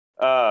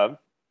Um,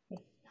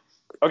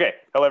 okay,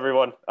 hello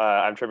everyone.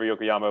 I'm Trevor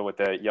Yokoyama with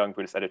the Young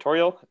Buddhist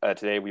Editorial.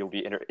 Today we will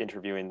be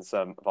interviewing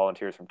some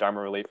volunteers from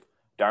Dharma Relief.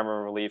 Dharma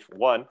Relief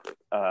 1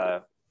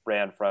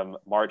 ran from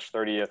March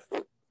 30th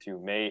to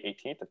May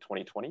 18th of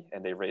 2020,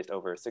 and they raised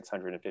over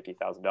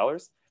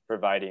 $650,000,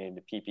 providing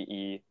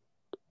PPE,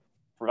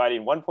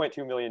 providing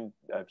 1.2 million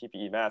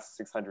PPE masks.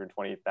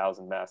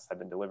 620,000 masks have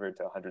been delivered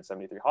to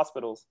 173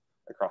 hospitals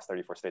across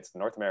 34 states in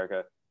North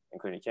America,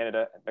 including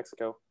Canada and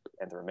Mexico,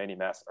 and the remaining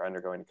masks are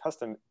undergoing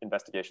custom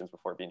investigations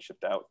before being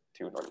shipped out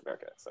to North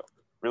America. So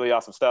really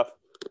awesome stuff.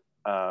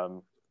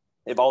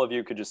 If all of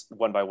you could just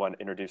one by one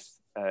introduce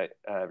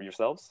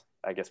yourselves,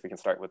 I guess we can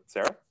start with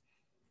Sarah.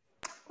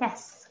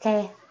 Yes,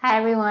 okay. Hi,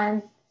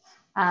 everyone.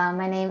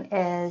 My name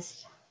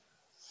is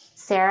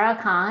Sarah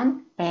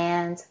Khan,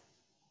 and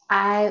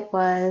I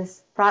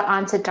was brought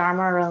onto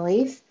Dharma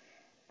Relief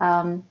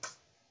from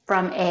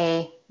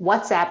a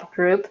WhatsApp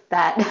group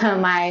that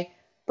my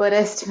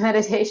Buddhist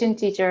meditation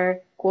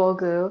teacher,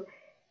 Guogu,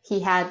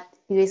 he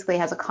basically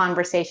has a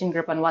conversation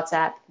group on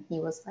WhatsApp. He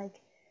was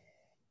like,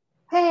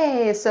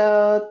 hey,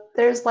 so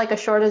there's like a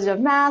shortage of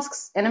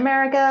masks in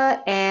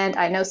America, and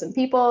I know some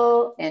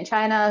people in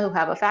China who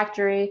have a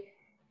factory.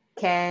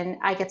 Can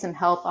I get some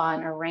help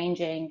on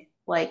arranging,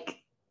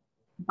 like,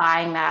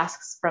 buying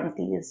masks from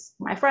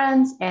my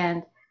friends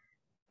and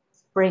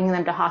bringing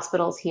them to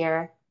hospitals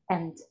here?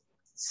 And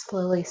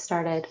slowly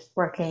started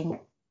working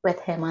with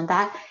him on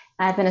that.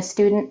 I've been a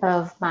student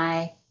of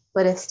my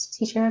Buddhist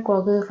teacher,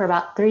 Guogu, for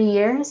about 3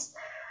 years.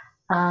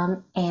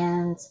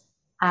 And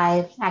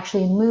I've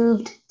actually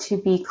moved to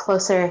be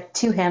closer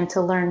to him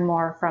to learn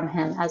more from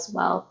him as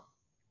well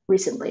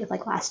recently,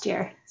 like last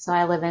year. So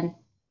I live in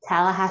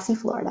Tallahassee,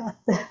 Florida.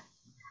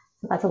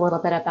 That's a little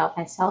bit about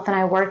myself. And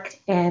I work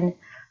in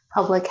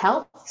public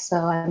health, so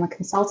I'm a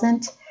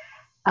consultant.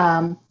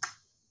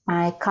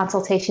 My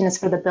consultation is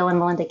for the Bill and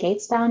Melinda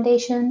Gates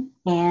Foundation,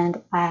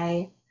 and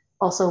I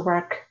also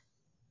work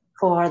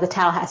for the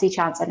Tallahassee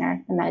Chan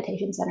Center, the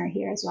meditation center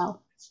here as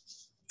well.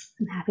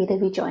 I'm happy to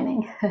be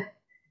joining.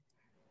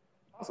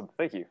 Awesome,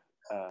 thank you.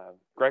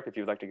 Greg, if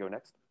you would like to go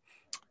next.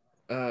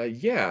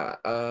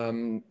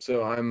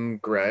 So I'm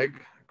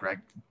Greg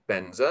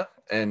Benza.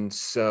 And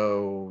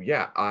so,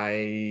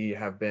 I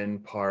have been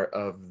part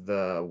of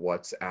the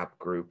WhatsApp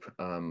group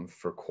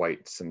for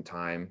quite some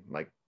time,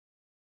 like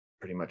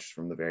pretty much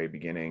from the very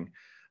beginning.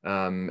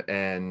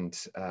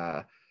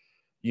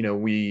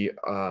 We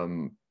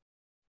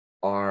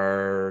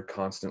are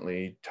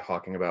constantly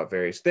talking about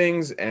various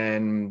things,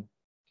 and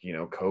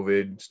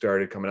COVID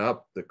started coming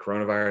up, the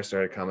coronavirus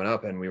started coming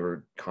up, and we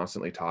were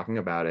constantly talking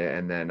about it.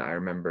 And then I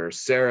remember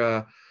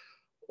Sarah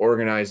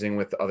organizing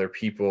with other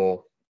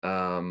people,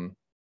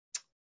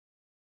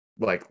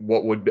 like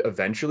what would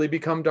eventually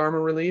become Dharma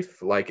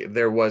Relief. Like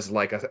there was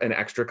like an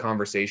extra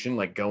conversation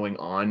like going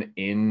on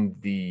in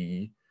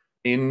the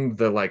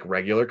like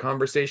regular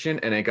conversation,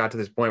 and it got to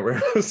this point where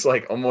it was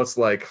like almost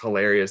like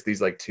hilarious, these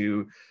like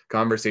two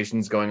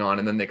conversations going on,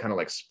 and then they kind of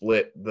like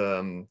split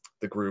the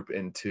group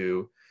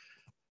into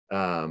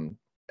and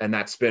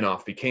that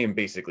spinoff became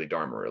basically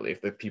Dharma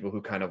Relief. The people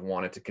who kind of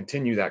wanted to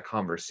continue that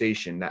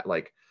conversation,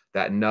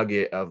 that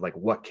nugget of like,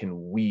 what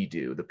can we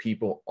do? The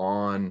people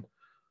on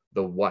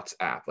the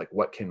WhatsApp, like,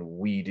 what can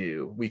we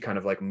do? We kind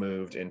of like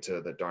moved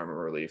into the Dharma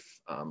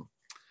Relief.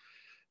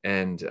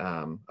 And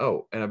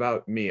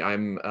about me,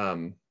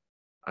 I'm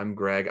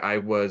Greg. I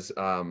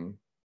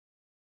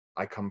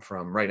come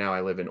from, right now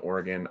I live in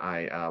Oregon.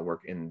 I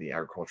work in the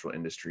agricultural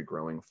industry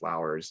growing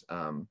flowers.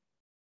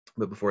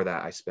 But before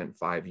that, I spent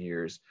 5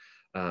 years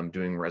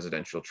doing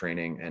residential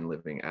training and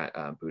living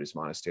at Buddhist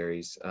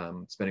monasteries,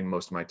 spending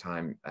most of my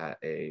time at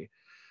a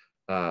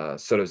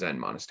Soto Zen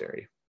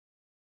monastery.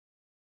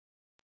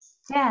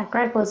 Yeah,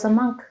 Greg was a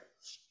monk.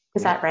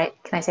 Is that right?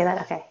 Can I say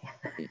that? Okay.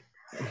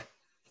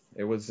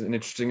 It was an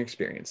interesting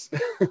experience.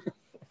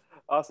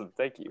 Awesome,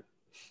 thank you.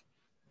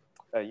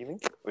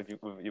 Yiming,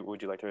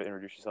 would you like to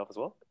introduce yourself as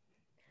well?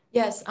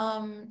 Yes.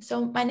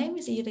 So my name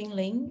is Yiling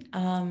Ling.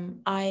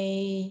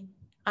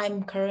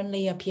 I'm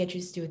currently a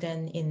PhD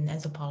student in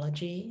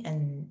anthropology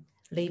and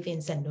live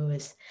in St.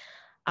 Louis.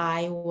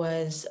 I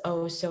was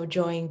also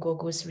joining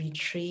Guogu's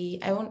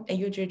retreat. I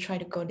usually try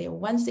to go there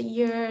once a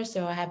year.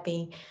 So I have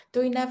been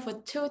doing that for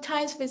 2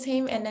 times with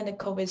him, and then the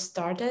COVID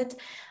started.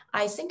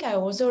 I think I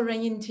also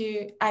ran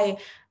into,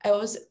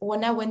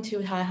 when I went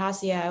to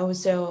Tallahassee, I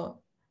also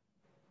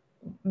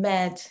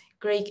met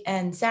Greg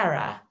and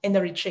Sarah in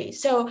the retreat.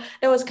 So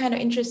it was kind of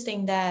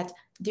interesting that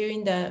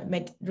during the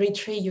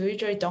retreat, you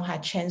usually don't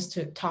have a chance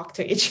to talk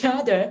to each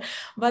other.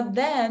 But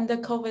then the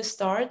COVID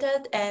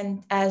started,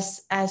 and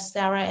as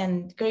Sarah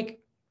and Greg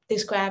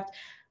described,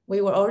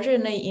 we were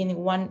originally in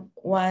one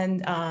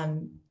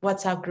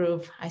WhatsApp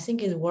group, I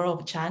think it's World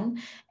of Chan.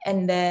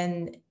 And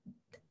then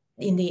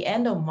in the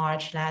end of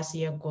March last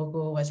year,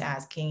 Guogu was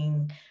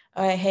asking,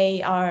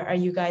 hey, are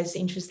you guys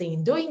interested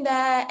in doing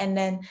that? And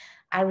then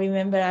I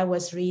remember I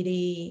was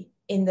really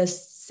in the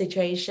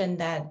situation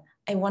that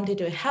I wanted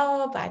to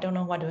help. I don't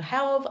know what to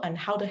help and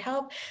how to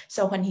help.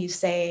 So when he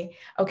say,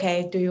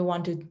 okay, do you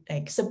want to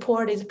like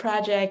support this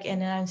project?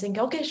 And then I'm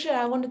thinking, okay, sure,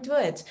 I want to do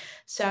it.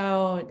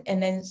 So,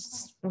 and then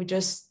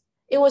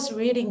it was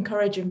really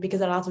encouraging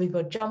because a lot of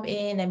people jump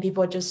in and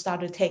people just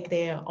start to take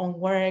their own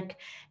work.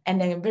 And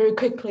then very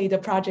quickly the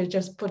project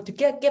just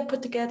get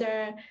put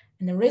together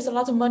and then raise a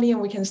lot of money,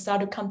 and we can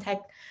start to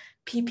contact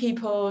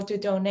people to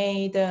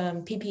donate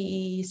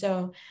PPE.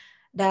 So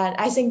that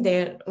I think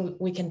that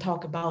we can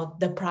talk about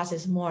the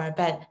process more,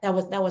 but that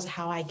was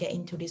how I get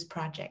into this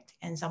project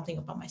and something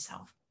about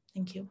myself.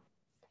 Thank you.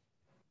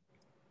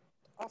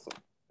 Awesome.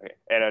 Okay.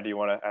 Anna, do you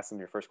want to ask them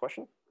your first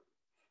question?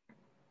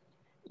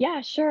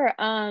 Yeah, sure.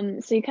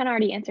 So you kind of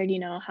already answered,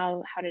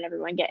 how did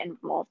everyone get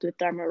involved with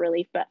Dharma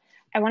Relief, but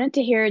I wanted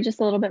to hear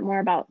just a little bit more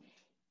about,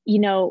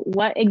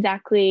 what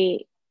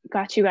exactly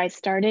got you guys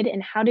started,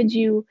 and how did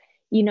you,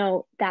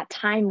 that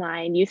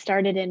timeline, you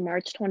started in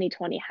March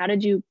 2020, how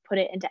did you put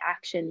it into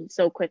action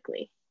so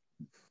quickly?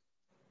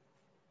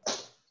 I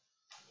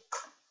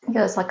think it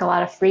was like a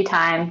lot of free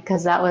time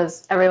because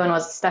everyone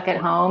was stuck at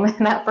home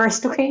in that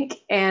first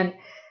week, and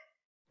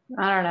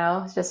I don't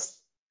know, just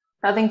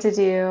nothing to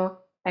do.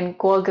 And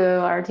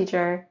Guogu, our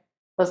teacher,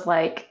 was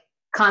like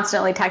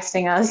constantly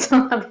texting us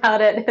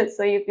about it,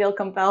 so you feel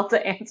compelled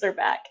to answer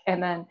back.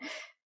 And then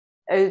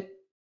it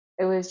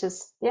was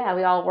just, yeah,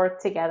 we all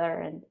worked together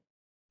and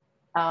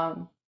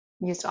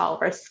used all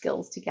of our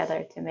skills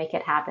together to make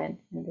it happen.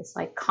 And just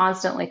like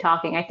constantly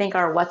talking. I think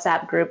our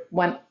WhatsApp group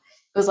it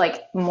was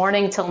like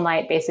morning till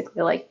night,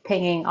 basically like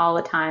pinging all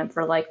the time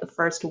for like the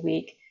first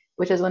week,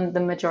 which is when the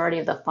majority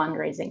of the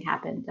fundraising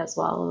happened as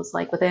well. It was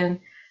like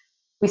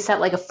we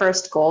set like a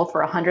first goal for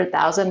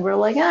 100,000. We're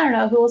like, I don't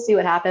know, we'll see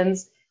what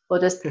happens.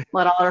 We'll just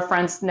let all our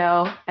friends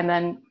know. And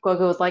then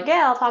Guogu was like,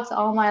 yeah, I'll talk to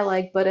all my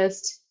like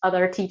Buddhist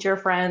other teacher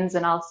friends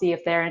and I'll see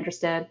if they're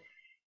interested.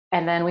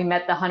 And then we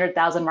met the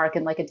 100,000 mark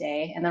in like a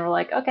day. And then we're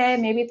like, okay,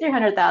 maybe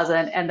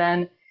 300,000. And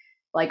then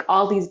like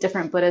all these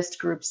different Buddhist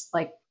groups,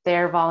 like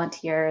their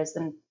volunteers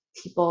and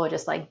people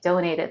just like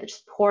donated,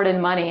 just poured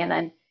in money. And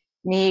then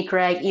me,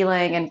 Greg,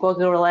 Elang, and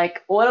Guogu were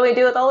like, what do we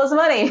do with all this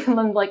money? And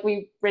then like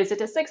we raised it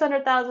to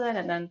 600,000.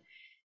 And then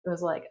it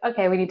was like,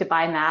 okay, we need to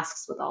buy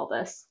masks with all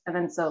this. And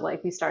then so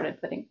like we started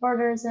putting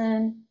orders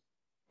in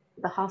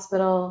the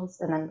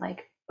hospitals and then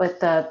like with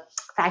the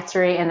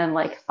factory and then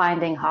like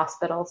finding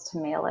hospitals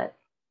to mail it.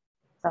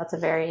 So that's a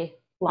very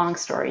long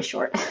story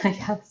short, I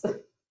guess.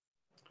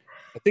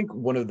 I think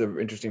one of the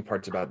interesting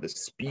parts about the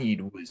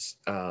speed was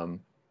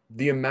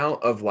the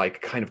amount of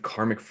like kind of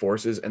karmic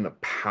forces and the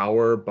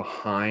power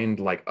behind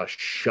like a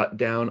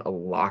shutdown, a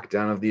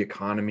lockdown of the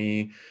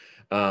economy,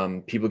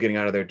 people getting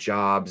out of their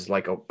jobs,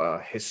 like a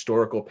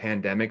historical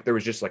pandemic. There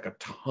was just like a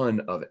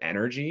ton of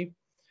energy.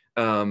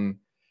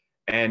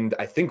 And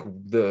I think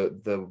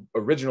the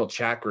original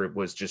chat group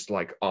was just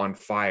like on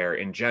fire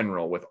in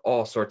general with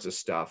all sorts of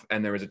stuff.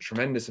 And there was a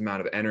tremendous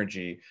amount of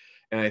energy.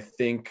 And I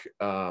think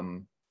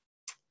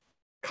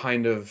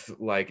kind of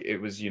like it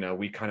was,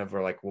 we kind of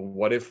were like, well,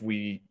 what if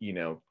we,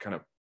 kind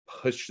of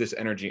push this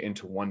energy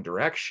into one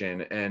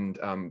direction? And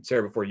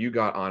Sarah, before you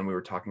got on, we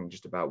were talking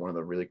just about one of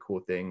the really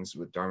cool things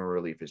with Dharma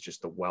Relief is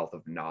just the wealth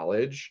of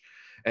knowledge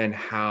and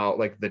how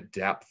like the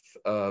depth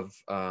of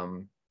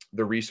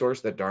the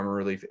resource that Dharma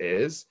Relief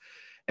is.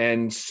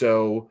 And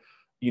so,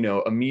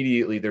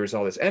 immediately there's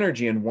all this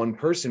energy and one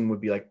person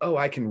would be like, oh,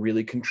 I can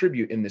really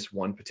contribute in this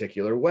one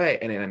particular way.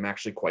 And I'm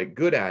actually quite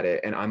good at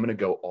it. And I'm going to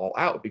go all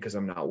out because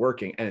I'm not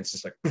working. And it's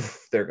just like,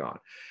 poof, they're gone.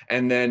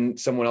 And then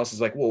someone else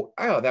is like, well,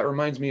 oh, that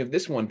reminds me of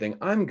this one thing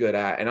I'm good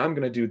at. And I'm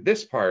going to do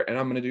this part and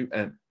I'm going to do,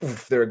 and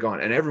poof, they're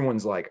gone. And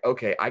everyone's like,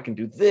 okay, I can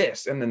do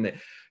this. And then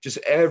just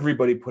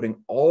everybody putting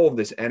all of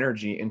this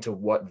energy into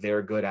what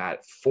they're good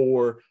at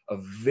for a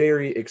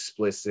very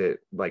explicit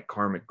like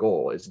karmic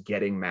goal is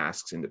getting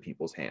masks into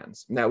people's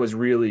hands. And that was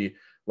really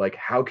like,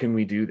 how can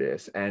we do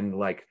this? And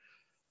like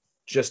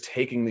just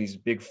taking these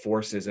big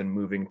forces and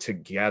moving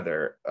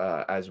together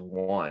as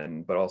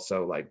one, but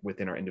also like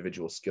within our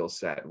individual skill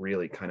set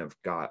really kind of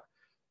got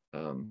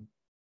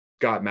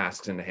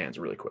masks into hands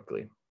really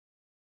quickly.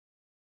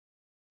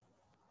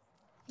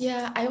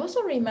 Yeah, I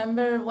also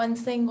remember one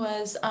thing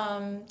was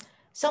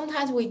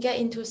sometimes we get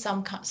into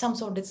some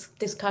sort of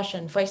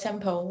discussion. For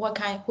example,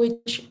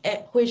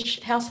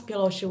 which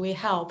hospital should we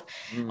help,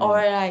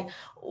 or like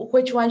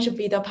which one should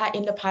be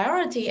in the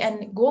priority?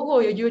 And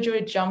Google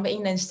usually jump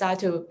in and start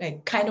to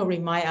like kind of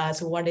remind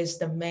us what is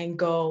the main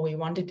goal we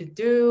wanted to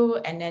do,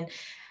 and then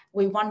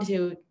we want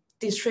to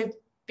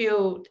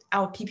distribute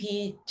our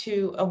PPE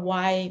to a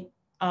wide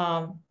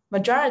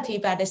majority,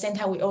 but at the same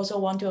time we also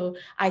want to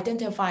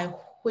identify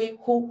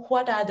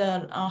what are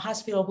the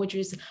hospital which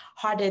is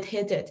hardest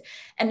hit.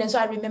 And then so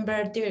I remember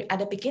at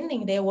the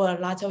beginning there were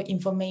lots of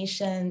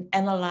information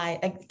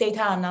like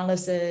data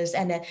analysis,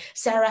 and then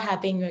Sarah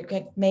had been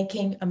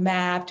making a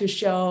map to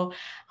show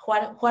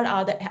what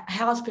are the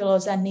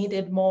hospitals that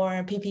needed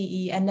more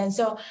PPE. And then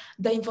so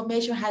the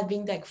information had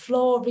been like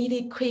flow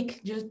really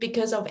quick just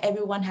because of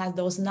everyone has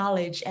those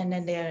knowledge, and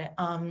then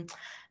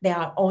they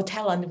are all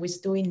talent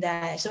with doing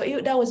that. So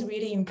that was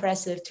really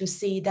impressive to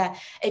see that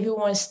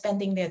everyone is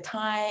spending their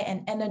time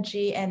and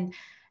energy, and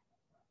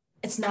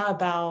it's not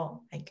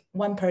about like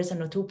one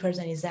person or two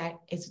person is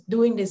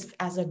doing this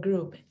as a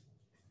group.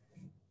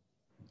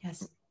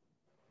 Yes.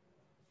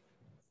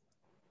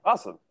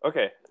 Awesome.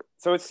 Okay.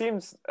 So it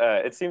seems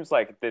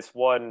like this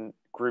one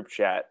group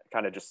chat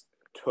kind of just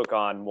took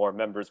on more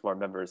members,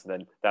 and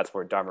then that's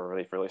where Dharma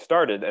Relief really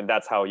started. And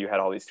that's how you had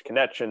all these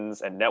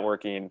connections and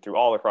networking through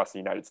all across the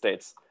United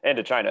States and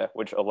to China,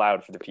 which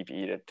allowed for the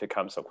PPE to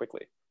come so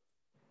quickly.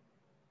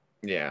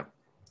 Yeah.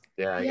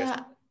 I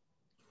guess.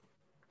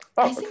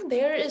 Oh, I think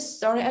there is,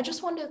 sorry, I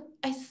just want to,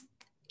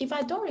 if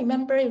I don't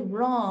remember it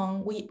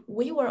wrong,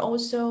 we were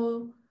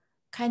also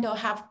kind of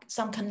have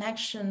some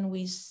connection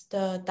with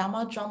the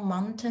Dharma Drum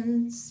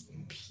Mountains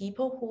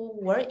people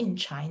who were in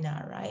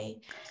China, right?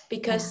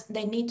 Because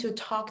they need to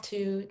talk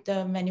to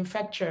the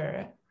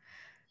manufacturer,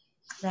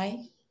 right?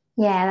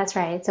 Yeah, that's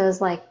right. So it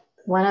was like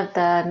one of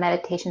the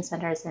meditation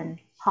centers in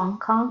Hong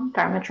Kong,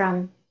 Dharma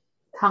Drum,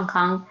 Hong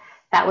Kong.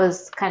 That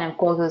was kind of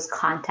Guogu's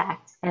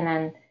contact. And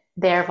then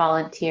their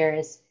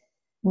volunteers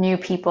knew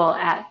people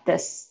at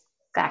this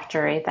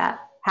factory that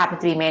happened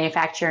to be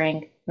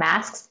manufacturing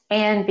masks.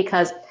 And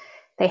because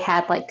they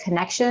had like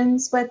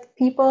connections with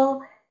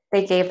people,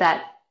 they gave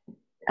that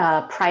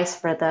price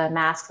for the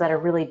masks at a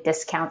really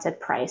discounted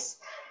price.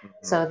 Mm-hmm.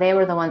 So they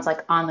were the ones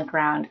like on the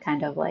ground,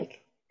 kind of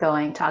like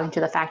talking to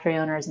the factory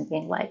owners and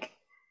being like,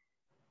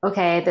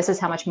 okay, this is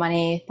how much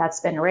money that's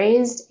been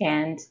raised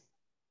and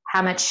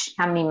how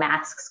many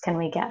masks can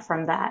we get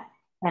from that?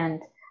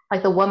 And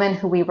like the woman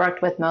who we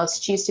worked with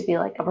most, she used to be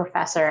like a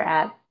professor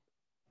at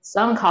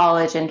some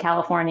college in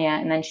California,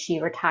 and then she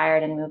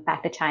retired and moved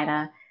back to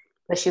China,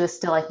 but she was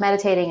still like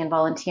meditating and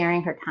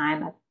volunteering her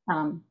time at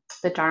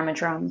the Dharma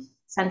Drum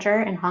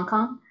Center in Hong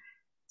Kong.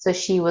 So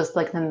she was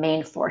like the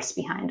main force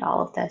behind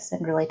all of this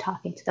and really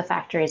talking to the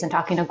factories and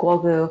talking to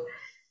Guogu.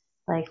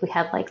 Like we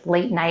had like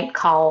late night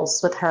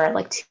calls with her at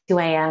like 2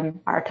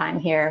 a.m. our time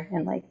here,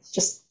 and like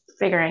just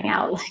figuring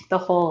out like the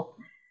whole,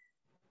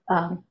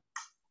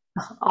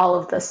 all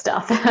of the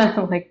stuff,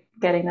 like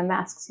getting the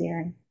masks here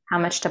and how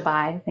much to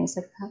buy, things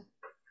like that.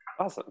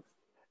 Awesome.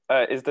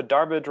 Is the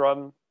Dharma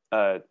Drum,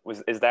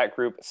 is that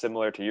group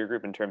similar to your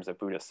group in terms of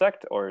Buddhist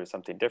sect, or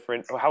something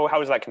different?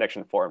 How is that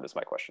connection formed is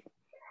my question.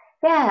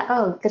 Yeah,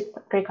 oh,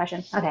 great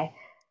question. Okay,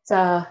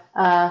 so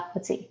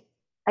let's see.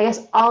 I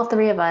guess all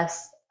three of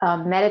us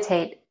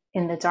meditate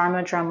in the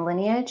Dharma Drum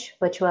lineage,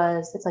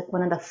 it's like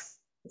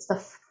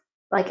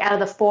like out of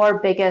the 4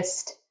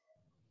 biggest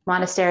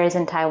monasteries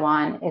in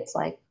Taiwan,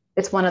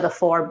 it's one of the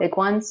 4 big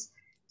ones.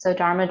 So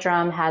Dharma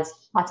Drum has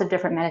lots of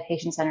different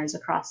meditation centers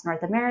across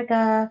North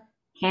America,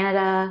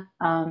 Canada,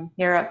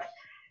 Europe.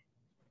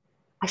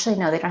 Actually,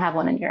 no, they don't have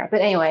one in Europe.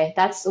 But anyway,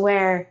 that's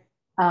where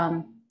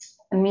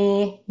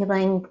me,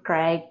 Yiling,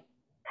 Greg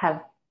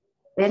have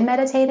been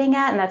meditating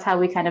at, and that's how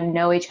we kind of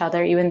know each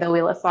other, even though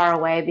we live far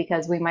away,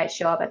 because we might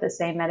show up at the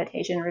same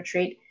meditation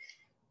retreat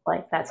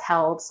like that's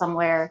held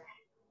somewhere.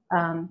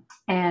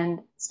 And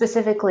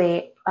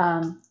specifically,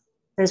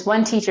 there's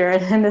one teacher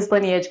in this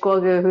lineage,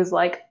 Guogu, who's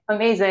like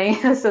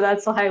amazing. So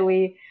that's why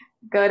we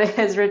go to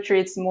his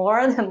retreats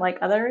more than like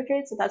other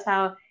retreats. So that's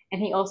how,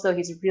 and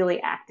he's really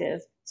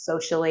active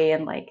socially,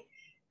 and like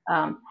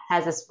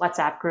has this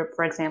WhatsApp group,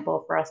 for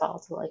example, for us all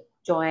to like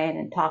join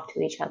and talk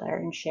to each other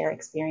and share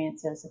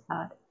experiences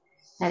about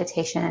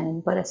meditation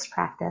and Buddhist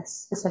practice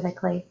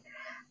specifically.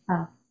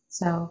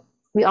 So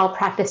we all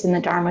practice in the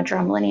Dharma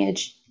Drum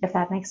lineage, if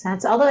that makes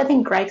sense. Although I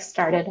think Greg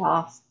started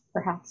off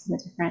perhaps in a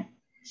different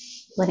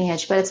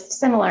lineage, but it's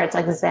similar. It's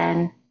like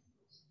Zen,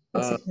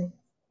 basically.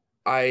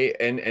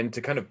 And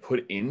to kind of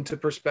put into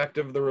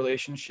perspective the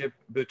relationship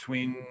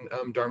between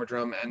Dharma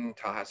Drum and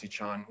Tallahassee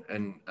Chan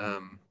and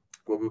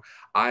Guogu,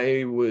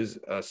 I was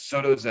a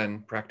Soto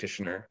Zen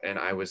practitioner, and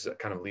I was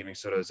kind of leaving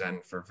Soto Zen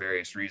for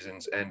various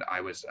reasons, and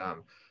I was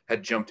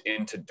had jumped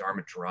into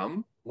Dharma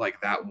Drum. Like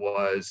that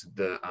was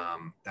the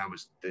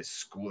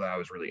school that I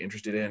was really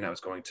interested in. I was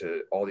going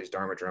to all these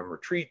Dharma Drum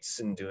retreats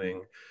and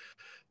doing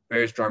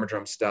various Dharma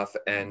Drum stuff,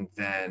 and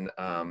then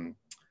I'm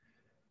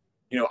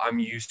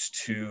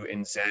used to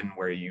in Zen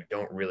where you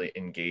don't really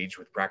engage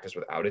with practice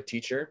without a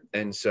teacher.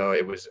 And so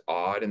it was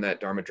odd in that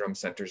Dharma Drum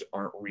centers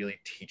aren't really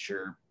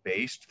teacher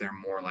based. They're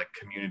more like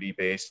community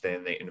based,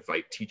 and they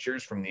invite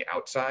teachers from the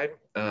outside.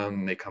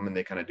 They come and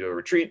they kind of do a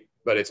retreat,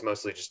 but it's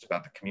mostly just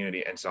about the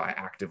community. And so I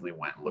actively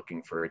went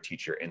looking for a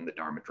teacher in the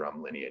Dharma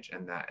Drum lineage.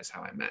 And that is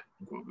how I met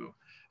Guogu.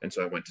 And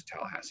so I went to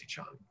Tallahassee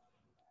Chan.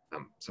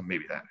 So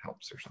maybe that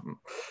helps or something.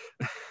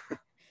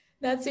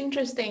 That's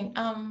interesting.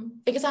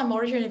 Because I'm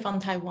originally from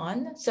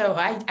Taiwan, so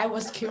I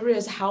was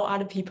curious how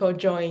other people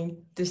join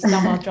this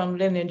Dharma Drum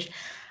lineage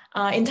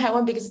in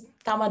Taiwan, because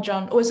Dharma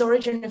Drum was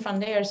originally from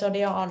there, so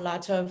there are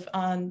lots of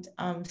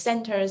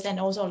centers and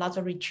also lots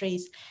of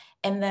retreats.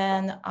 And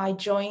then I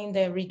joined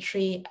the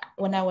retreat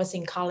when I was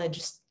in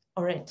college,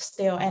 already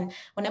still. And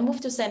when I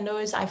moved to St.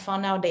 Louis, I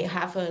found out they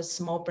have a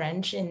small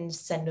branch in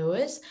St.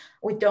 Louis.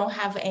 We don't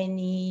have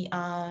any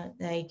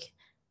like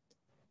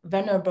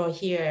venerable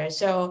here.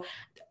 So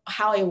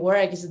how it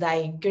works,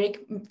 like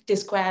Greek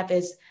describe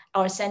is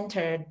our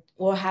center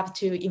will have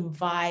to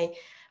invite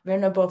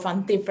venerable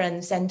from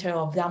different center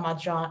of Dharma,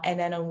 and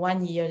then in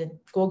 1 year,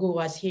 Gogu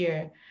was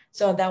here.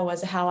 So that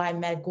was how I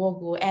met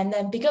Gogu. And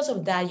then because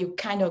of that, you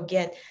kind of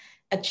get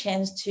a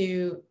chance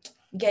to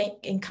get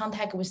in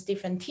contact with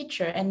different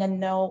teacher and then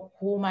know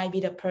who might be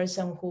the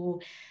person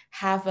who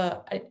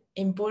have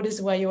in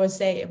Buddhist way you would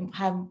say,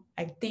 have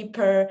a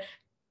deeper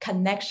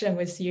connection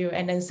with you.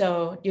 And then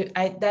so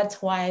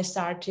that's why I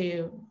start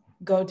to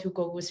go to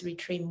Gogu's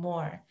retreat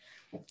more,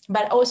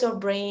 but also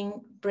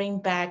bring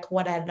back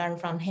what I learned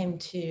from him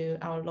to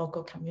our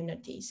local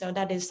community. So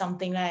that is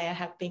something that I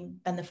have been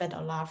benefit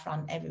a lot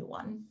from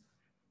everyone.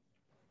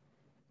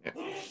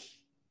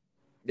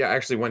 Yeah, I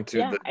actually went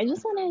to I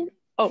just want to,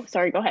 oh,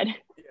 sorry, go ahead.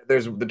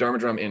 There's the Dharma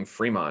Drum in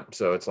Fremont.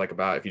 So it's like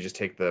about, if you just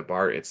take the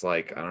BART, it's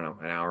like, I don't know,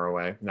 an hour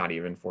away, not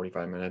even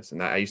 45 minutes.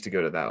 And that I used to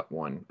go to that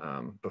one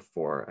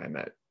before I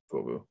met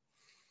Gogu.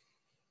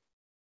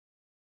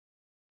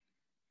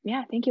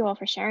 Yeah, thank you all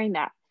for sharing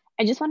that.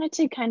 I just wanted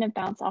to kind of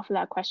bounce off of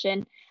that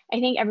question. I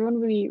think everyone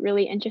would be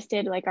really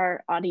interested, like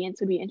our audience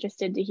would be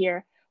interested to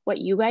hear what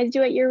you guys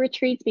do at your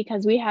retreats,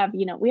 because we have,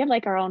 we have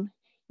like our own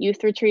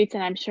youth retreats,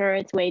 and I'm sure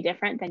it's way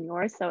different than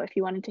yours. So if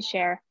you wanted to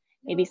share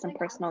maybe some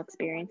personal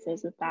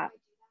experiences with that.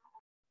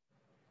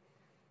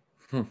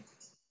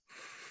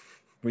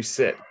 We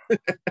sit.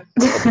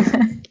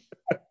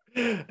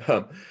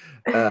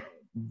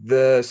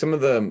 Some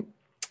of the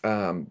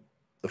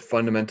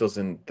fundamentals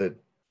in the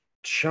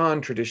Chan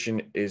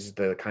tradition is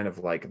the kind of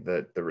like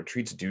the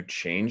retreats do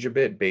change a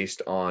bit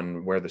based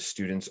on where the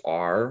students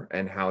are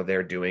and how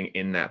they're doing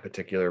in that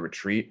particular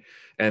retreat.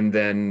 And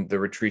then the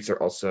retreats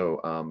are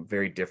also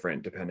very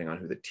different depending on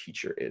who the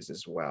teacher is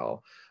as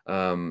well.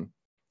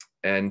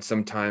 And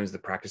sometimes the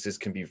practices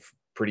can be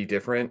pretty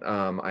different.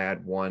 I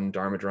had one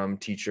Dharma Drum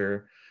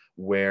teacher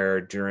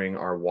where during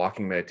our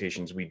walking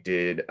meditations, we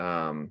did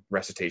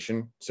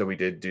recitation. So we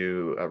did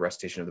do a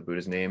recitation of the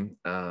Buddha's name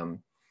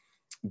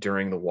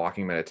during the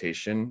walking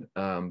meditation.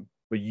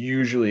 But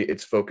usually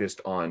it's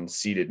focused on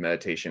seated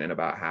meditation in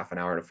about half an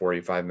hour to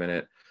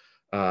 45-minute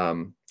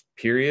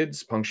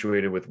periods,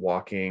 punctuated with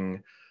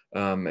walking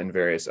and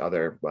various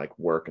other like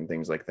work and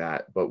things like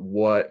that. But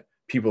what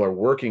people are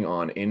working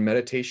on in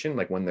meditation,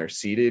 like when they're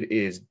seated,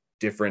 is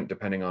different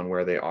depending on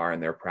where they are in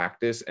their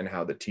practice and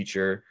how the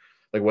teacher,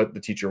 like what the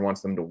teacher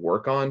wants them to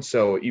work on.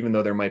 So even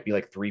though there might be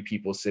like 3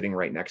 people sitting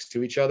right next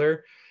to each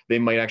other, they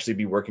might actually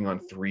be working on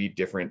 3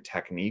 different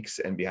techniques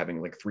and be having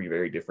like 3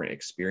 very different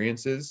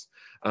experiences.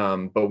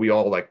 But we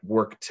all like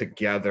work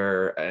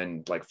together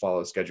and like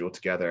follow a schedule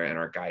together and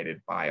are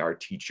guided by our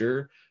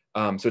teacher.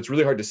 So it's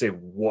really hard to say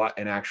what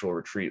an actual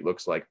retreat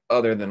looks like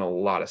other than a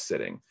lot of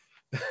sitting.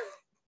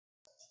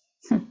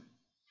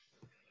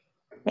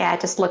 Yeah,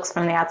 it just looks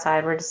from the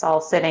outside. We're just all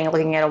sitting,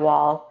 looking at a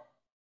wall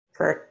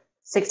for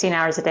 16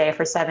 hours a day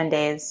for 7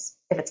 days,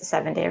 if it's a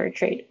 7-day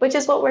retreat, which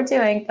is what we're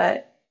doing.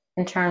 But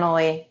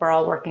internally, we're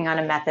all working on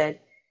a method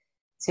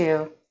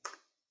to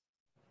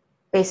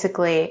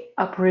basically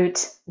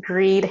uproot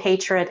greed,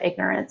 hatred,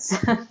 ignorance.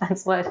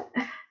 That's what,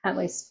 at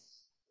least,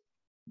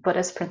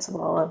 Buddhist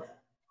principle of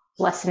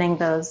lessening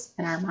those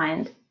in our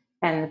mind.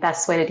 And the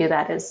best way to do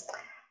that is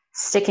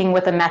sticking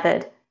with a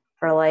method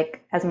for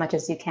like as much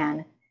as you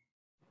can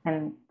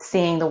and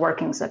seeing the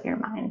workings of your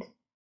mind.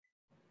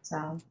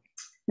 So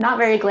not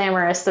very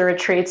glamorous, the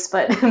retreats,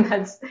 but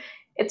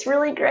it's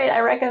really great. I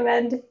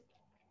recommend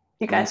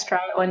you guys try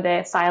it one day,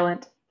 a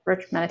silent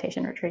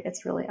meditation retreat.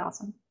 It's really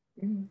awesome.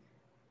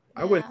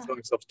 I wouldn't sell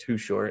myself too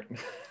short.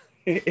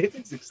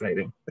 It's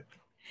exciting.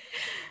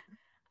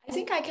 I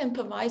think I can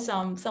provide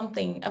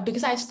something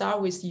because I start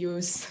with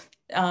youth,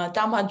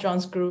 Dharma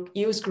Drum's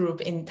youth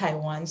group in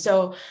Taiwan.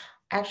 So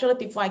actually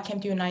before I came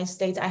to the United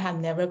States, I had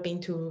never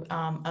been to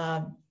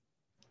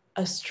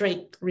a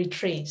straight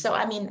retreat. So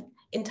I mean,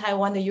 in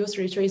Taiwan, the youth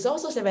retreat is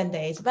also 7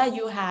 days, but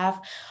you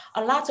have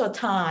a lot of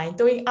time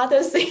doing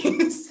other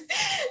things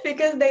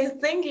because they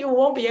think you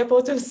won't be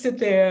able to sit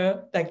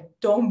there, like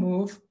don't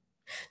move.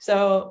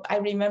 So I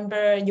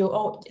remember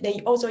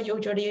they also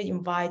usually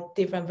invite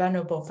different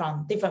venerable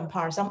from different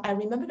parts. I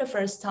remember the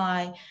first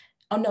time,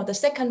 the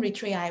second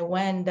retreat I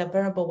went, the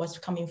venerable was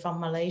coming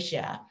from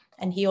Malaysia,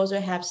 and he also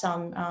have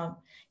some.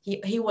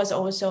 He was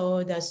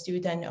also the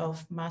student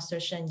of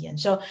Master Shen Yan.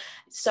 So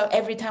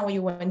every time when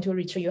you went to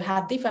retreat, you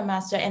have different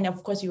master, and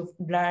of course you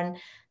learn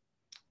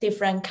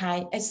different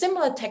a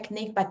similar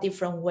technique but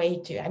different way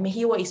too. I mean,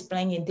 he will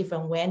explain in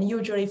different way, and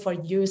usually for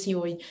youth, he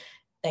will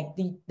like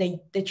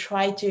they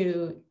try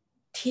to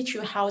teach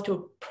you how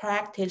to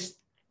practice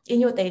in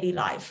your daily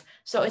life.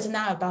 So it's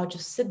not about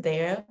just sit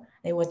there.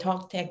 They will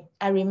talk.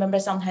 I remember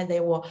sometimes they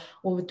will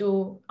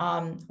do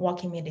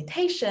walking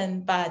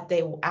meditation, but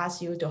they will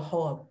ask you to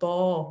hold a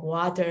bowl of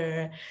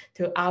water,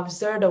 to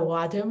observe the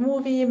water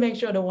moving, make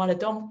sure the water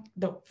don't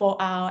fall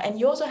out. And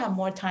you also have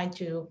more time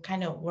to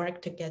kind of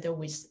work together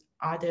with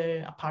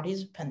other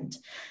participants.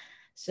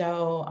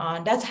 So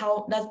that's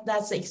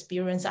the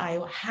experience I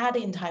had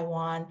in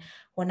Taiwan.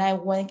 When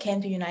I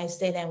came to United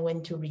States and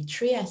went to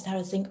retreat, I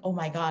started thinking, oh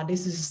my God,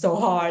 this is so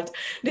hard.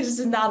 This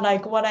is not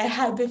like what I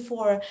had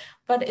before.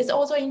 But it's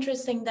also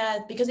interesting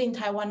that because in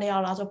Taiwan, there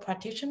are lots of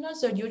practitioners,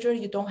 so usually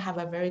you don't have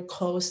a very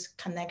close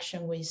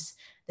connection with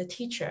the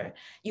teacher.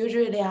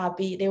 Usually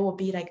there will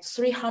be like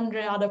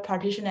 300 other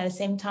practitioners at the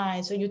same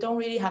time. So you don't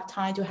really have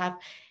time to have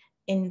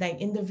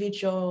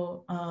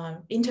individual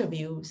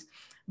interviews.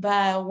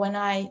 But when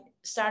I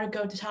started to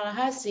go to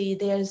Tallahassee,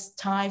 there's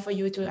time for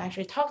you to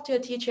actually talk to a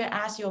teacher,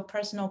 ask your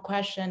personal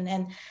question.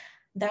 And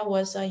that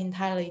was an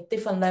entirely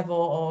different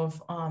level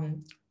of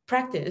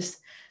practice.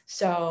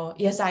 So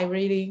yes, I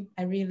really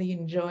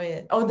enjoy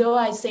it. Although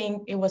I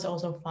think it was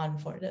also fun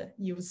for the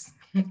youth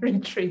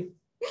retreat.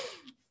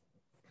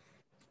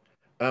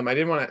 I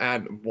did want to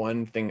add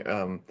one thing,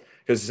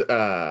 because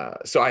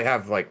so I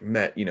have like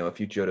met, a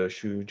few Jodo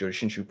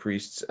Shinshu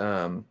priests.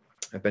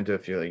 I've been to a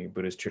few like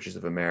Buddhist churches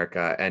of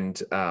America, and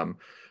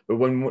but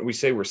when we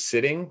say we're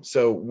sitting,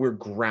 so we're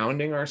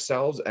grounding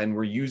ourselves and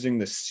we're using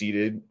the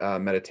seated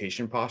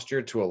meditation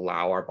posture to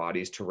allow our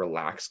bodies to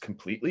relax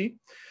completely,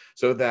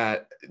 so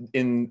that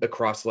in the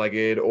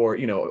cross-legged, or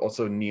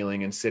also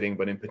kneeling and sitting,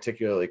 but in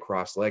particularly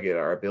cross-legged,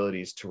 our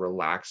abilities to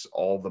relax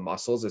all the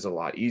muscles is a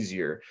lot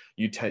easier.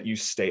 You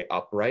stay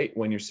upright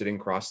when you're sitting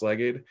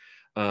cross-legged,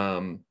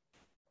 and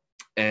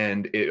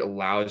it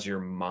allows your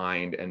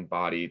mind and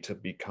body to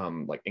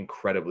become like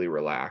incredibly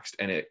relaxed,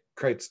 and it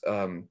creates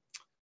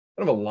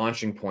kind of a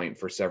launching point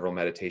for several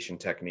meditation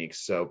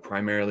techniques. So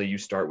primarily you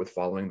start with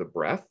following the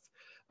breath.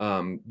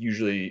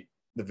 Usually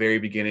the very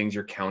beginnings,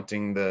 you're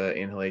counting the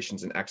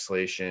inhalations and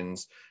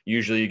exhalations.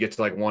 Usually you get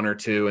to like 1 or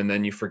 2 and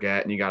then you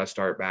forget and you got to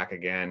start back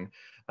again.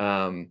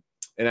 And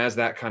as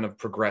that kind of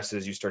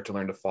progresses, you start to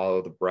learn to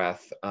follow the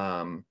breath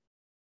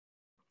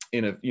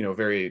in a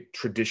very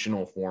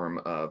traditional form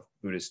of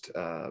Buddhist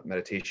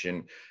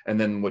meditation. And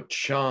then what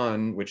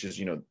Chan, which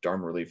is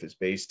Dharma Relief, is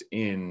based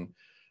in,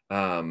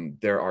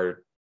 there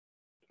are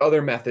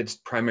other methods.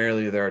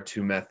 Primarily there are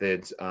 2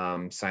 methods,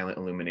 silent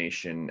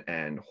illumination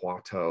and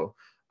Huatou.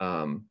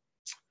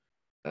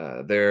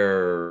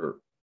 They're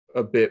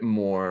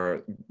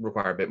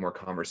require a bit more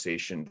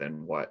conversation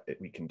than what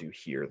we can do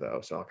here,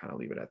 though. So I'll kind of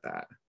leave it at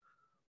that.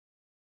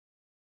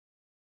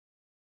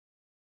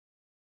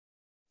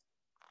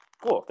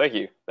 Cool, thank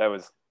you.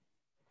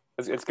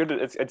 It's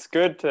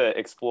good to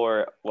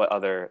explore what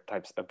other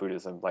types of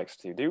Buddhism likes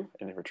to do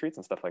in retreats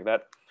and stuff like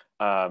that.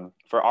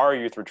 For our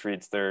youth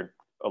retreats, they're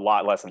a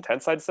lot less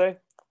intense, I'd say.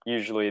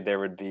 Usually there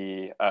would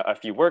be a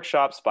few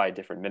workshops by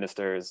different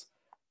ministers,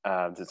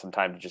 some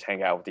time to just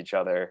hang out with each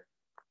other,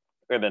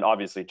 and then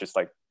obviously just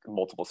like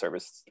multiple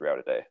services throughout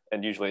a day.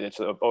 And usually it's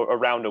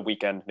around a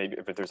weekend. Maybe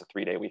if there's a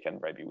 3-day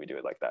weekend, maybe we do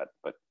it like that.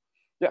 But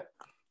yeah,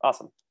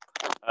 awesome.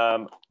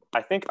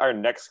 I think our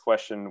next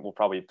question will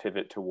probably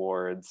pivot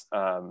towards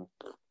the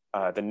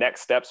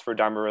next steps for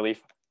Dharma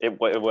Relief. It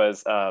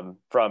was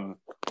from,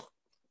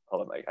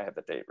 hold on, I have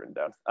the date written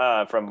down,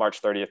 from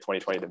March 30th,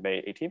 2020 to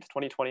May 18th,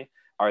 2020.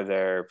 Are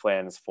there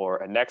plans for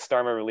a next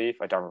Dharma Relief,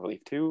 a Dharma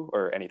Relief 2,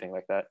 or anything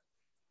like that?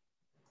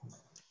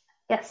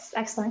 Yes,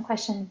 excellent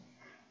question.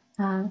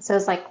 So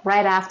it's like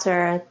right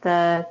after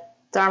the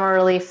Dharma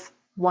Relief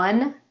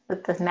 1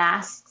 with the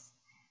masks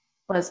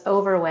was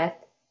over with.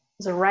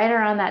 It was right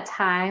around that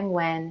time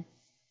when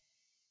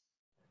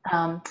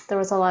there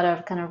was a lot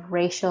of kind of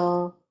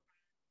racial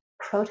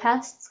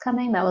protests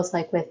coming. That was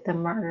like with the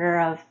murder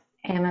of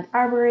Ahmaud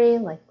Arbery,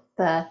 like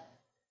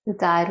who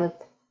died with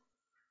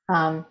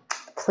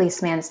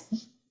policeman's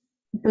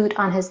boot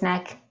on his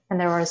neck, and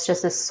there was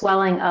just a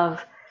swelling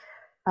of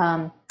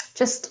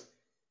just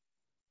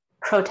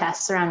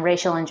protests around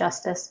racial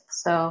injustice.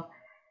 So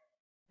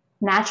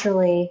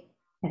naturally,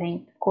 I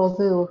think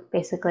Guolu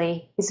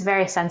basically is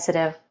very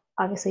sensitive,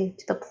 obviously,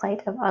 to the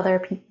plight of other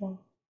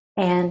people.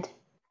 And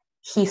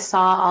he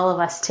saw all of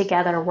us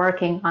together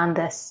working on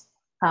this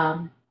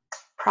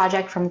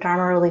project from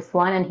Dharma Relief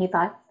 1, and he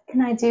thought, what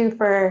can I do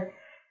for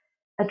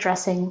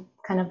addressing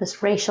kind of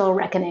this racial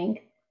reckoning?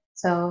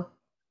 So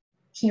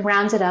he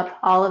rounded up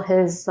all of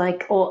his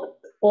like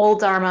old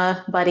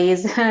Dharma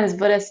buddies, his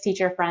Buddhist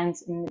teacher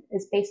friends, and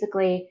is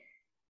basically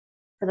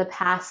for the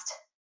past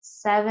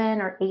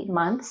 7 or 8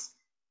 months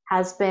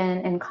has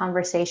been in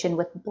conversation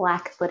with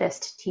Black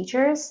Buddhist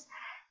teachers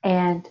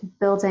and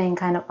building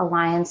kind of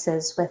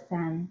alliances with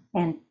them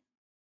and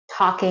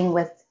talking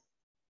with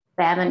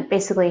them, and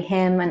basically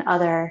him and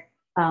other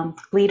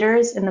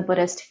leaders in the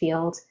Buddhist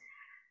field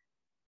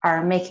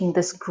are making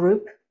this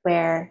group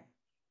where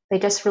they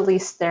just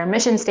released their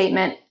mission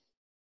statement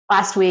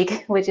last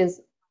week, which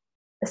is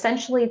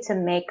essentially to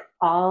make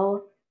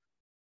all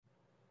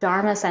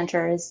Dharma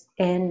centers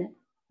in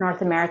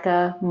North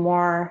America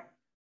more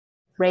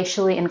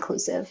racially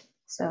inclusive.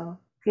 So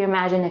if you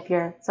imagine if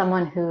you're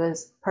someone who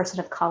is a person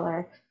of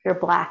color, if you're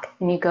Black,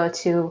 and you go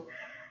to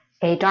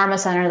a Dharma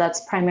center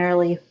that's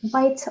primarily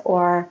white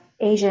or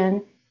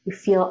Asian, you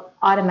feel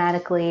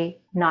automatically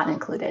not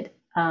included.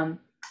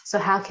 So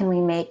how can we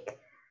make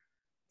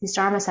these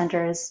Dharma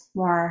centers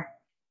more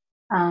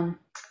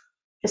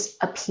just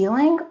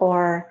appealing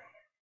or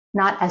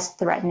not as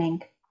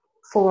threatening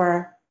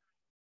for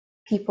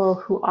people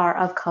who are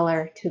of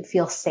color to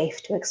feel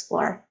safe to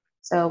explore.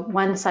 So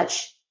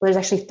there's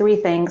actually three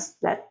things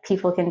that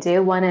people can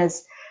do. One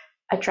is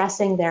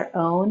addressing their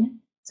own,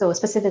 so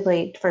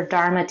specifically for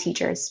Dharma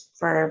teachers,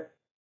 for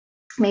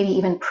maybe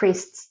even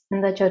priests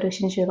in the Jodo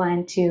Shinshu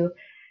line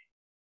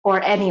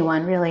or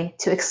anyone really,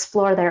 to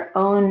explore their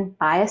own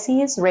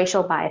biases,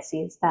 racial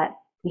biases that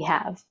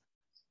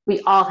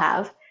we all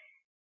have.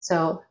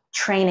 So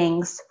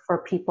trainings for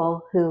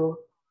people who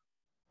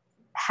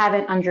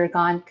haven't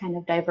undergone kind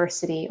of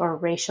diversity or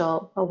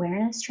racial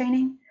awareness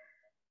training,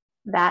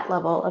 that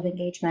level of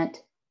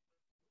engagement.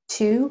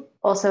 Two,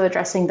 also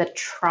addressing the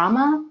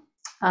trauma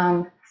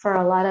for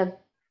a lot of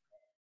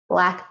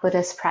Black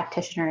Buddhist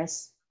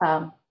practitioners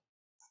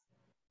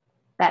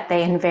that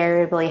they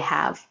invariably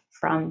have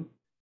from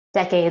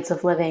decades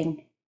of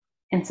living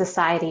in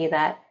society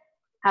that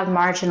have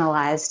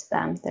marginalized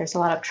them. There's a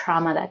lot of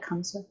trauma that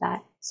comes with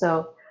that.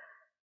 So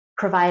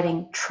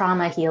providing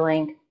trauma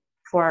healing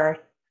for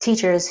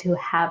teachers who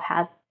have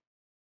had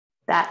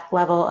that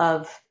level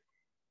of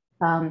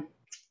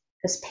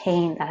this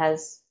pain that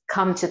has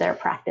come to their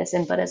practice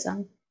in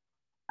Buddhism.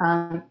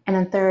 And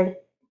then third,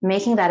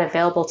 making that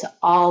available to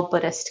all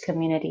Buddhist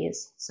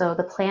communities. So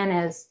the plan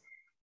is,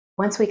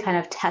 once we kind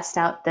of test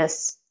out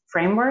this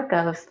framework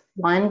of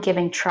one,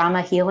 giving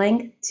trauma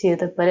healing to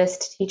the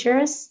Buddhist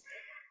teachers,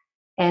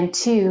 and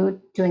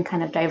two, doing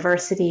kind of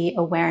diversity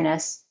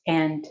awareness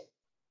and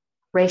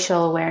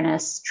racial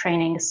awareness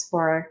trainings,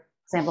 for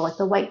example, like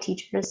the white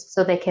teachers,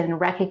 so they can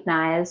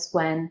recognize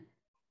when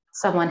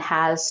someone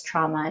has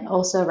trauma and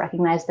also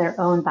recognize their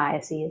own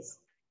biases.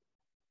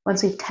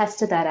 Once we've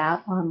tested that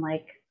out on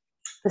like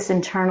this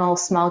internal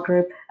small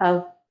group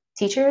of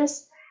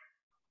teachers,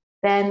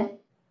 then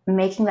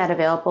making that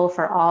available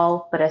for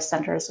all Buddhist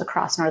centers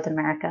across North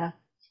America.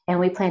 And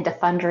we plan to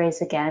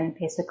fundraise again,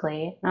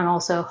 basically, and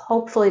also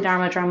hopefully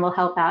Dharma Drum will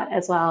help out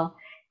as well,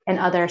 and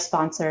other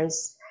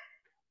sponsors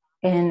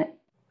in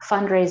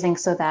fundraising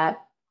so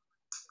that,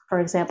 for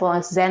example,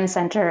 a Zen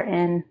center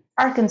in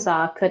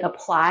Arkansas could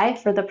apply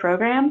for the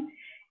program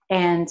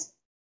and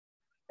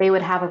they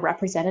would have a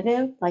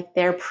representative, like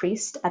their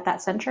priest at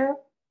that center,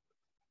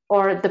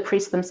 or the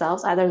priest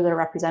themselves, either their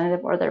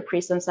representative or their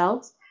priest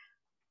themselves,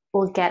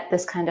 will get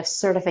this kind of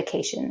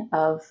certification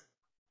of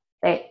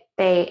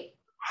they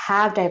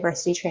have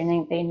diversity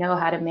training, they know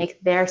how to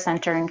make their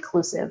center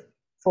inclusive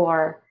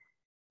for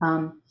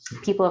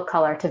people of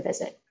color to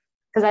visit.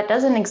 Because that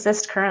doesn't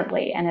exist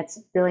currently, and it's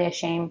really a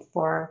shame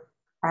for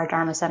our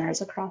Dharma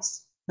centers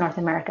across North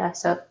America.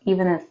 So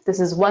even if this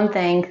is one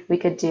thing we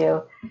could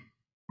do,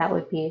 that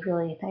would be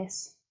really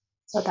nice.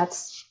 So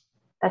that's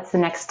the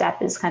next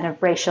step, is kind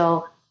of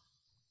racial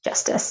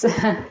justice.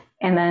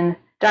 And then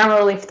Dharma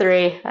Relief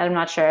 3, I'm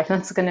not sure.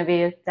 That's going to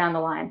be down the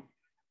line.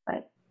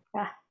 But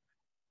yeah.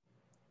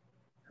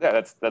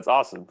 Yeah, that's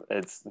awesome.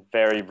 It's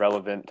very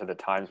relevant to the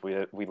times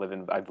we live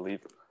in, I believe.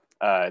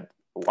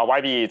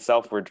 YBE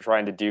itself, we're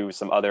trying to do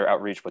some other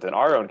outreach within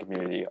our own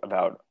community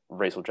about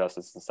racial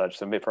justice and such.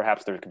 So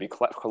perhaps there could be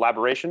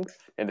collaboration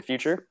in the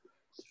future.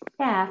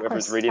 Yeah,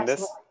 whoever's reading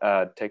this,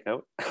 take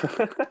note.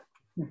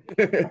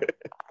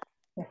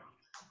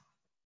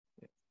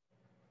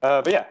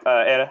 But yeah,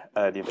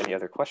 Anna, do you have any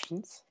other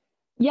questions?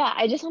 Yeah,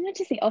 I just wanted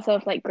to see also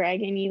if like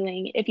Greg and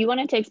Yiling, if you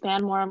wanted to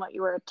expand more on what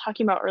you were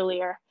talking about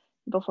earlier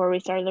before we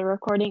started the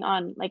recording,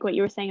 on like what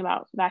you were saying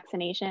about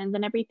vaccinations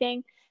and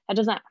everything. That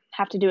doesn't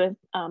have to do with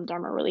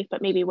Dharma Relief,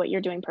 but maybe what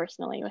you're doing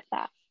personally with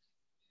that.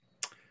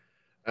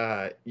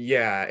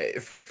 Yeah,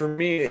 for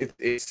me,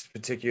 it's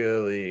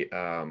particularly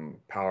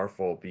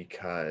powerful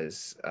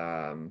because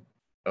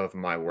of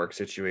my work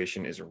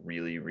situation is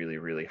really, really,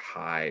 really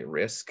high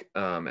risk.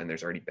 And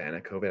there's already been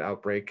a COVID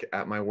outbreak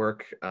at my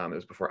work. It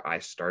was before I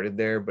started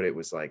there, but it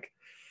was like,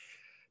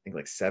 I think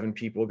like 7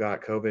 people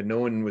got COVID. No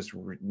one was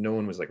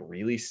like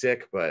really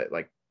sick, but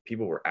like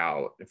people were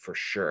out for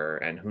sure.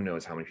 And who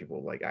knows how many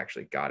people like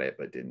actually got it,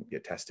 but didn't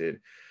get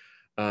tested.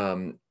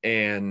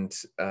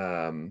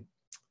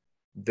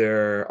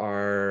 There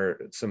are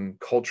some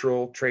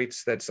cultural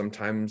traits that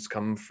sometimes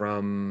come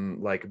from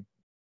like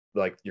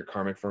your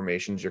karmic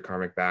formations, your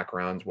karmic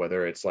backgrounds,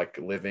 whether it's like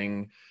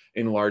living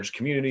in large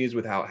communities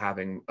without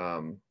having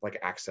like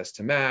access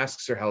to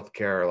masks or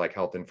healthcare or like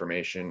health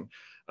information.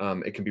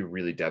 It can be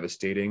really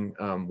devastating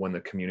when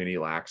the community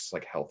lacks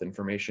like health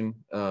information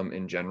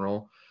in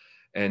general.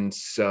 And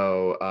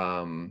so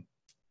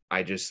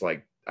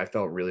I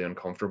felt really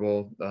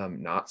uncomfortable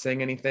not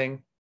saying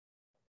anything,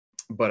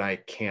 but I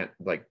can't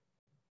like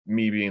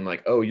me being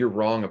like, oh, you're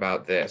wrong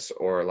about this,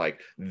 or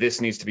like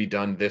this needs to be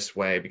done this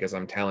way because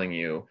I'm telling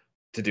you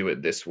to do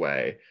it this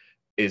way,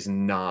 is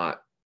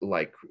not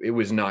like, it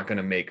was not going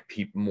to make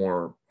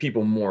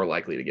people more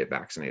likely to get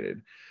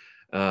vaccinated.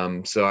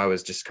 So I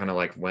was just kind of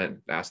like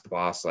asked the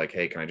boss like,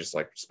 hey, can I just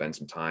like spend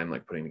some time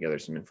like putting together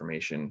some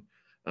information?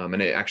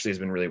 And it actually has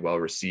been really well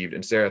received.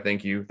 And Sarah,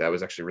 thank you. That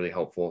was actually really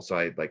helpful. So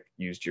I like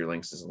used your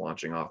links as a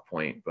launching off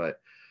point, but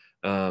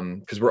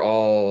because we're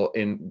all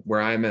in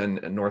where I'm in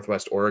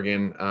Northwest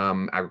Oregon.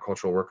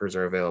 Agricultural workers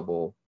are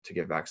available to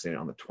get vaccinated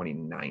on the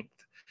 29th.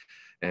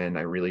 And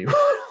I really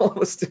want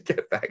us to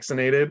get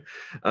vaccinated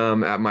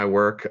at my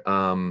work.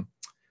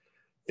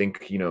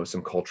 Think,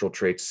 some cultural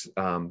traits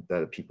that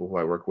the people who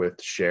I work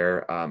with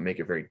share make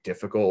it very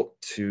difficult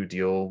to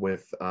deal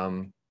with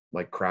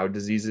like crowd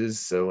diseases.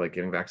 So like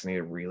getting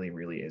vaccinated really,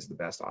 really is the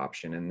best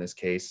option in this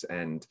case.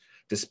 And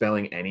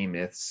dispelling any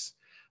myths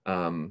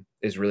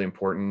is really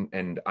important.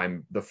 And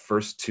I'm the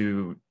first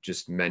to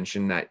just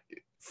mention that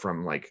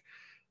from like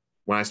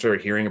when I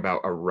started hearing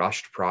about a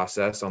rushed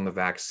process on the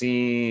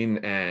vaccine,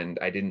 and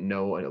I didn't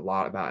know a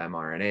lot about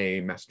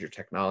mRNA, messenger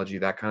technology,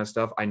 that kind of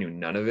stuff. I knew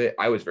none of it.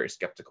 I was very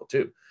skeptical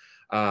too.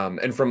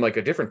 And from like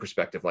a different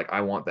perspective, like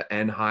I want the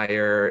N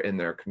higher in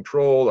their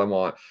control. I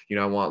want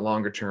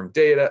longer term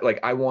data. Like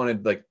I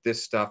wanted like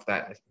this stuff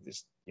that I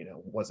just,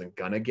 wasn't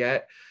gonna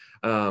get.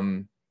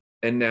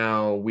 And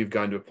now we've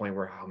gotten to a point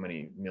where how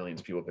many millions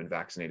of people have been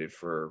vaccinated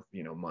for,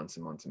 months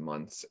and months and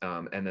months.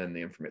 And then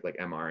the information like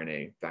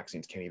mRNA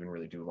vaccines can't even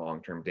really do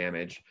long-term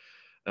damage.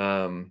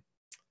 So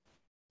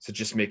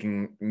just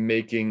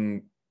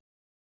making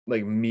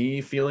like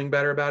me feeling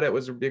better about it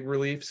was a big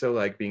relief. So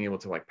like being able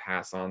to like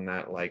pass on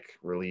that like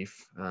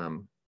relief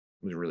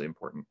was really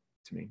important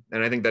to me.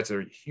 And I think that's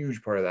a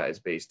huge part of that is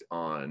based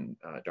on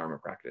Dharma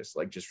practice,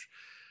 like just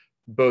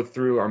both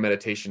through our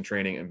meditation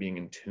training and being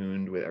in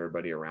tuned with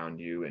everybody around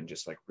you and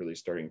just like really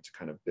starting to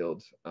kind of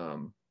build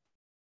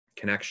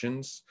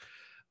connections.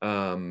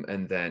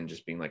 And then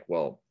just being like,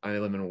 well, I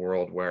live in a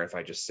world where if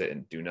I just sit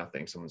and do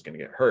nothing, someone's going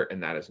to get hurt.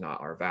 And that is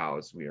not our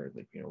vows. We are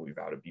like, we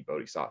vow to be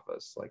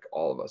bodhisattvas, like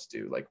all of us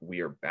do. Like we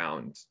are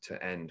bound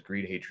to end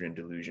greed, hatred, and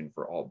delusion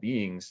for all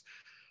beings.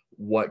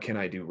 What can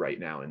I do right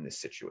now in this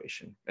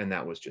situation? And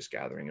that was just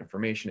gathering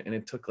information. And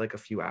it took like a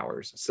few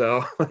hours.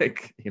 So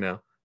like,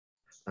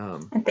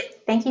 And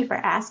thank you for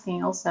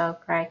asking also,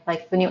 Greg.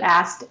 Like when you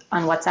asked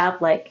on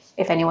WhatsApp, like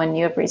if anyone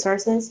knew of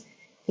resources,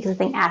 because I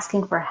think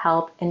asking for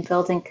help and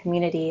building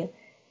community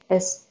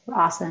is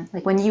awesome.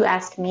 Like when you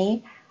asked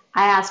me,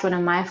 I asked one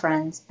of my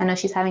friends. I know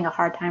she's having a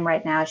hard time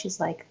right now. She's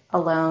like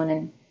alone.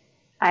 And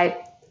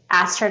I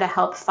asked her to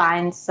help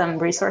find some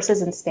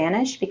resources in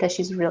Spanish because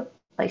she's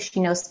she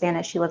knows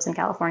Spanish. She lives in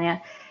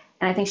California.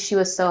 And I think she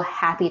was so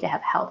happy to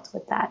have helped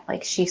with that.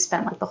 Like she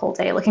spent like the whole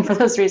day looking for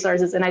those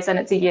resources and I sent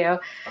it to you.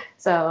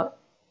 So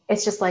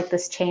it's just like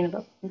this chain of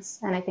events.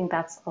 And I think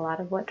that's a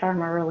lot of what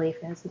Dharma Relief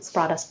is. It's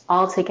brought us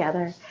all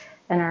together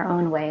in our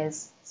own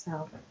ways.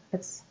 So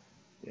it's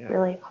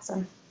really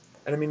awesome.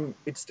 And I mean,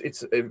 it's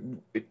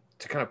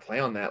to kind of play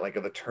on that, like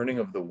of the turning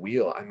of the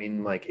wheel. I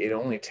mean, like it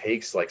only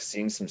takes like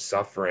seeing some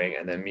suffering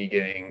and then me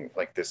getting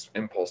like this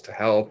impulse to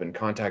help and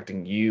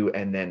contacting you.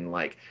 And then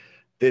like,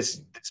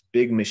 this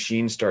big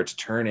machine starts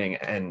turning,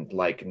 and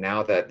like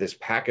now that this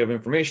packet of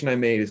information I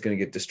made is going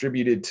to get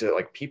distributed to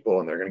like people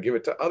and they're going to give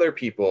it to other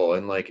people,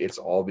 and like it's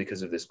all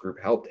because of this group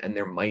helped. And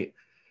there might,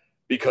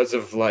 because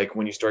of like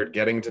when you start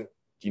getting to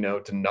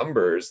to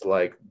numbers,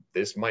 like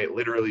this might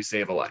literally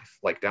save a life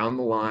like down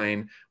the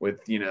line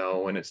with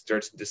when it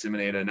starts to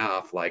disseminate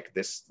enough, like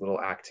this little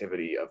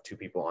activity of two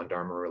people on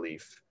Dharma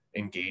Relief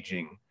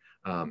engaging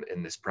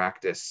in this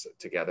practice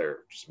together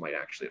just might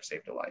actually have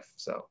saved a life.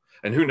 So,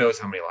 and who knows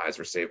how many lives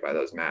were saved by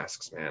those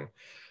masks, man.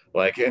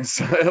 Like, and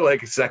so,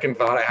 like second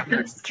thought, I haven't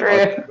That's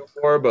true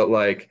before, but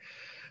like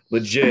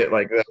legit,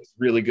 like that was a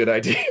really good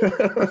idea.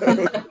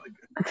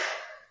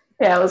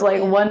 Yeah, it was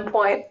like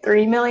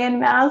 1.3 million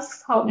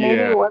masks.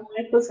 Maybe one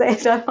life was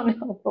saved. I don't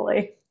know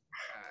fully.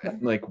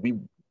 Like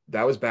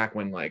that was back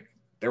when like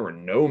there were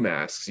no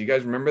masks. You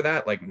guys remember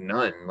that? Like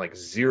none, like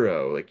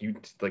zero. Like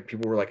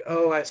people were like,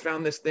 oh, I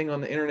found this thing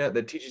on the internet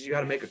that teaches you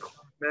how to make a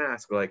cloth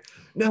mask. We're like,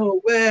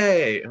 no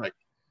way. Like,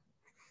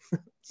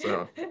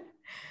 so.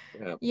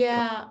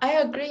 Yeah, I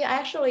agree.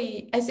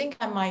 Actually, I think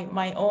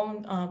my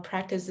own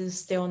practice is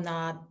still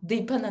not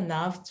deepened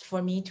enough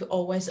for me to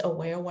always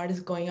aware what is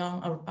going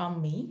on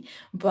around me.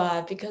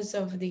 But because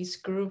of this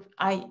group,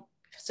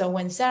 so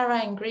when Sarah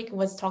and Greg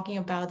was talking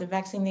about the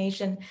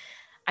vaccination,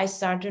 I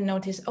started to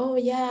notice, oh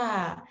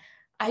yeah,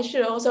 I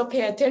should also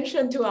pay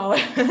attention to our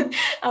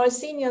our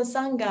senior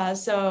sangha.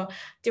 So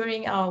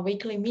during our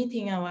weekly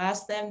meeting, I will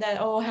ask them that,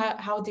 oh,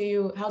 how do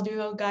you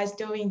guys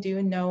doing? Do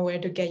you know where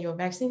to get your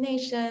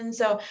vaccination?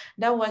 So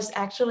that was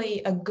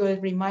actually a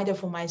good reminder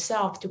for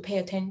myself to pay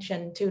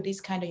attention to this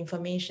kind of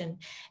information.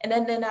 And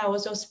then I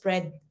also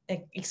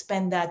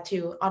expand that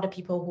to other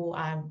people who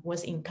I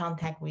was in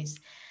contact with.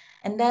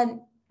 And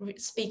then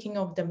speaking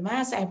of the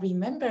mask, I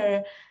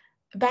remember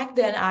back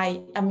then,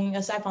 I mean,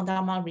 aside from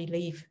Dharma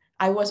Relief,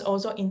 I was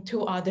also in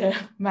two other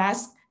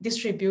mask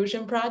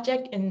distribution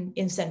projects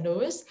in St.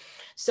 Louis.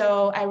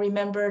 So I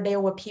remember there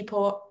were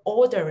people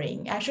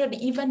ordering. Actually,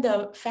 even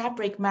the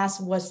fabric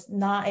mask was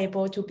not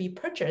able to be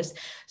purchased.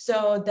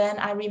 So then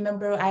I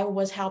remember I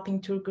was helping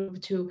two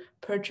groups to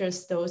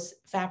purchase those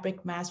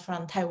fabric masks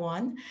from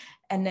Taiwan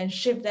and then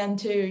ship them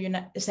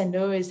to St.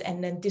 Louis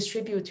and then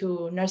distribute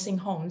to nursing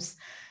homes.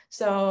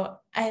 So,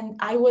 and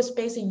I was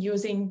basically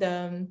using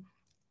the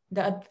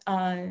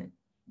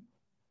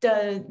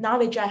the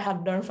knowledge I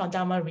have learned from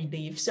Dharma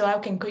Relief, so I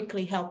can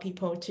quickly help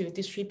people to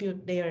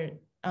distribute their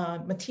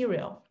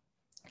material.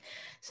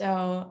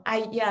 So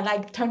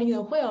like turning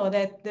the wheel,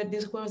 that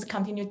this wheel is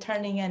continue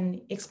turning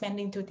and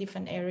expanding to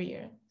different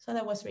area. So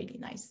that was really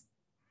nice.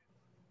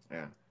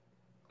 Yeah.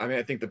 I mean,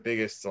 I think the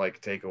biggest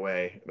like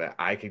takeaway that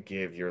I could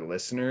give your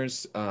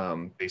listeners,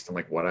 based on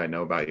like what I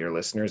know about your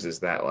listeners, is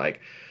that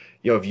like,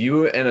 if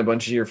you and a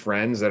bunch of your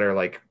friends that are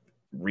like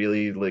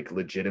really like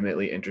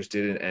legitimately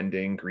interested in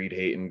ending greed,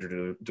 hate,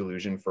 and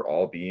delusion for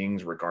all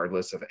beings,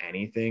 regardless of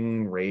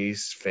anything,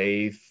 race,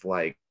 faith,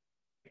 like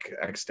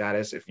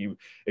status, if you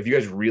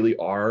guys really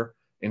are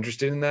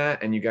interested in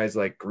that and you guys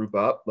like group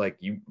up, like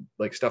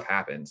stuff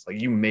happens,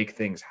 like you make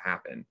things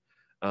happen.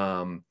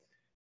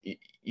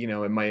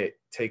 It might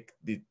take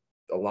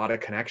a lot of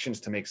connections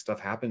to make stuff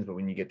happen, but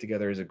when you get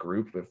together as a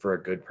group for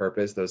a good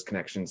purpose, those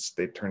connections,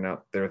 they turn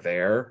out they're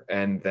there,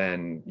 and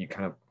then you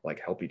kind of like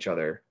help each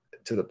other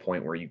to the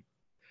point where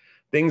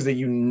things that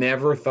you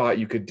never thought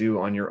you could do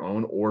on your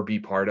own or be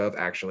part of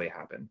actually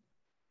happen.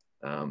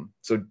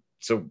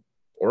 So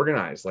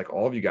organize like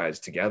all of you guys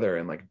together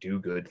and like do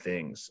good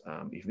things.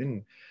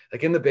 Even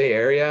like in the Bay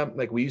Area,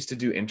 like we used to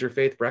do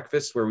interfaith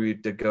breakfasts where we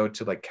did go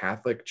to like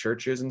Catholic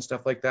churches and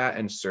stuff like that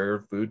and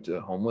serve food to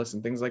the homeless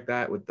and things like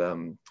that with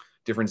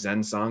different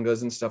Zen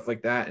sanghas and stuff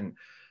like that. And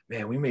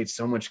man, we made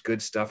so much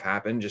good stuff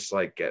happen just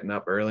like getting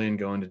up early and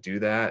going to do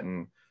that.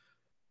 And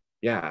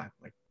yeah,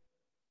 like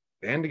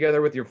band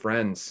together with your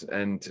friends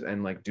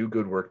and like do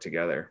good work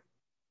together.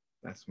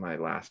 That's my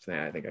last thing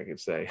I think I could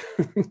say.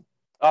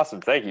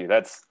 Awesome. Thank you.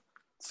 That's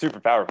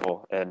super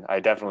powerful. And I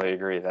definitely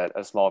agree that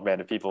a small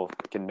band of people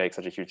can make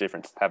such a huge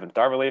difference. Having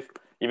Dharma Relief,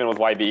 even with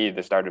YBE,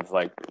 they started with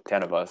like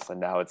 10 of us, and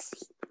now it's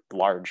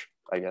large,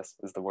 I guess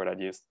is the word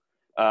I'd use.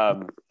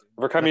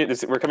 We're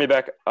coming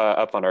back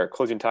up on our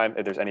closing time.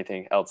 If there's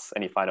anything else,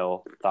 any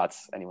final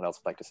thoughts anyone else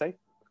would like to say,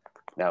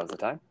 now is the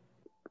time.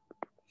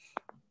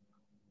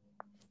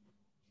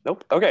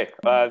 Nope. Okay.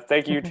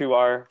 Thank you to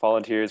our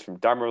volunteers from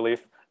Dharma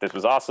Relief. This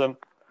was awesome.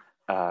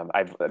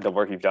 The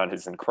work you've done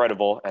is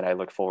incredible, and I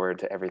look forward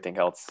to everything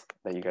else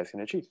that you guys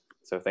can achieve.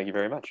 So thank you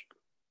very much.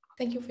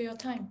 Thank you for your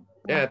time.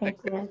 Yeah, thank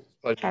you,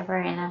 Trevor,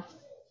 Anna.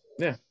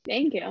 Yeah.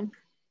 Thank you.